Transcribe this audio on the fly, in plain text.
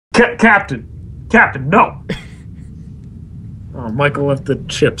Captain, no. Oh, Michael left the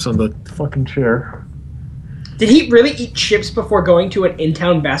chips on the fucking chair. Did he really eat chips before going to an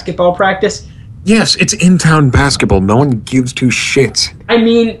in-town basketball practice? Yes, it's in-town basketball. No one gives two shits. I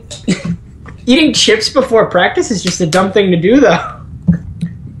mean, eating chips before practice is just a dumb thing to do, though.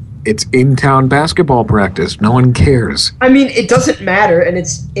 It's in-town basketball practice. No one cares. I mean, it doesn't matter, and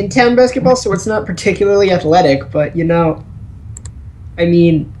it's in-town basketball, so it's not particularly athletic, but, you know, I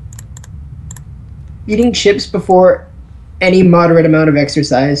mean, eating chips before any moderate amount of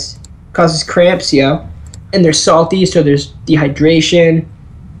exercise causes cramps, yo. And they're salty, so there's dehydration,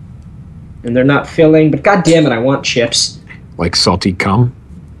 and they're not filling, but god damn it, I want chips. Like salty cum?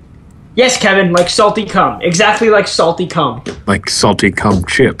 Yes, Kevin, like salty cum. Exactly like salty cum. Like salty cum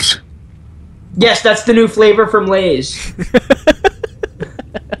chips. Yes, that's the new flavor from Lay's.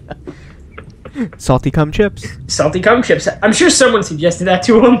 Salty cum chips? Salty cum chips. I'm sure someone suggested that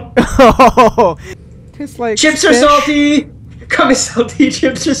to him. Oh, tastes like chips fish. are salty! Cum is salty,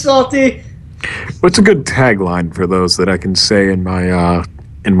 chips are salty. What's a good tagline for those that I can say in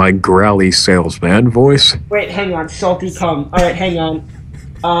my growly salesman voice? Wait, hang on. Salty cum. Alright, hang on.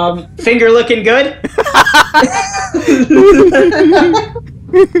 Finger looking good?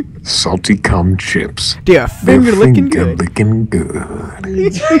 Salty cum chips. Yeah, finger looking good. Looking good.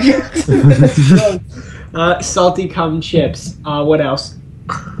 Salty cum chips. What else?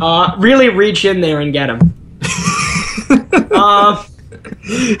 Really reach in there and get them.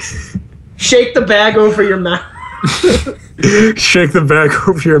 Shake the bag over your mouth. Shake the bag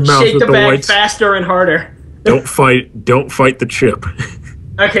over your mouth. Shake with the bag lights. faster and harder. Don't fight the chip.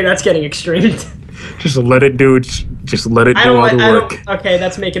 Okay, that's getting extreme. Just let it do all the work. Okay,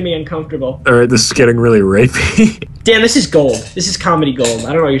 that's making me uncomfortable. Alright, this is getting really rapey. Damn, this is gold. This is comedy gold. I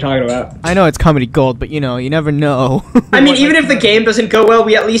don't know what you're talking about. I know it's comedy gold, but you know, you never know. I mean, even if the game doesn't go well,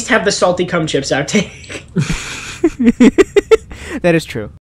 we at least have the salty cum chips outtake. That is true.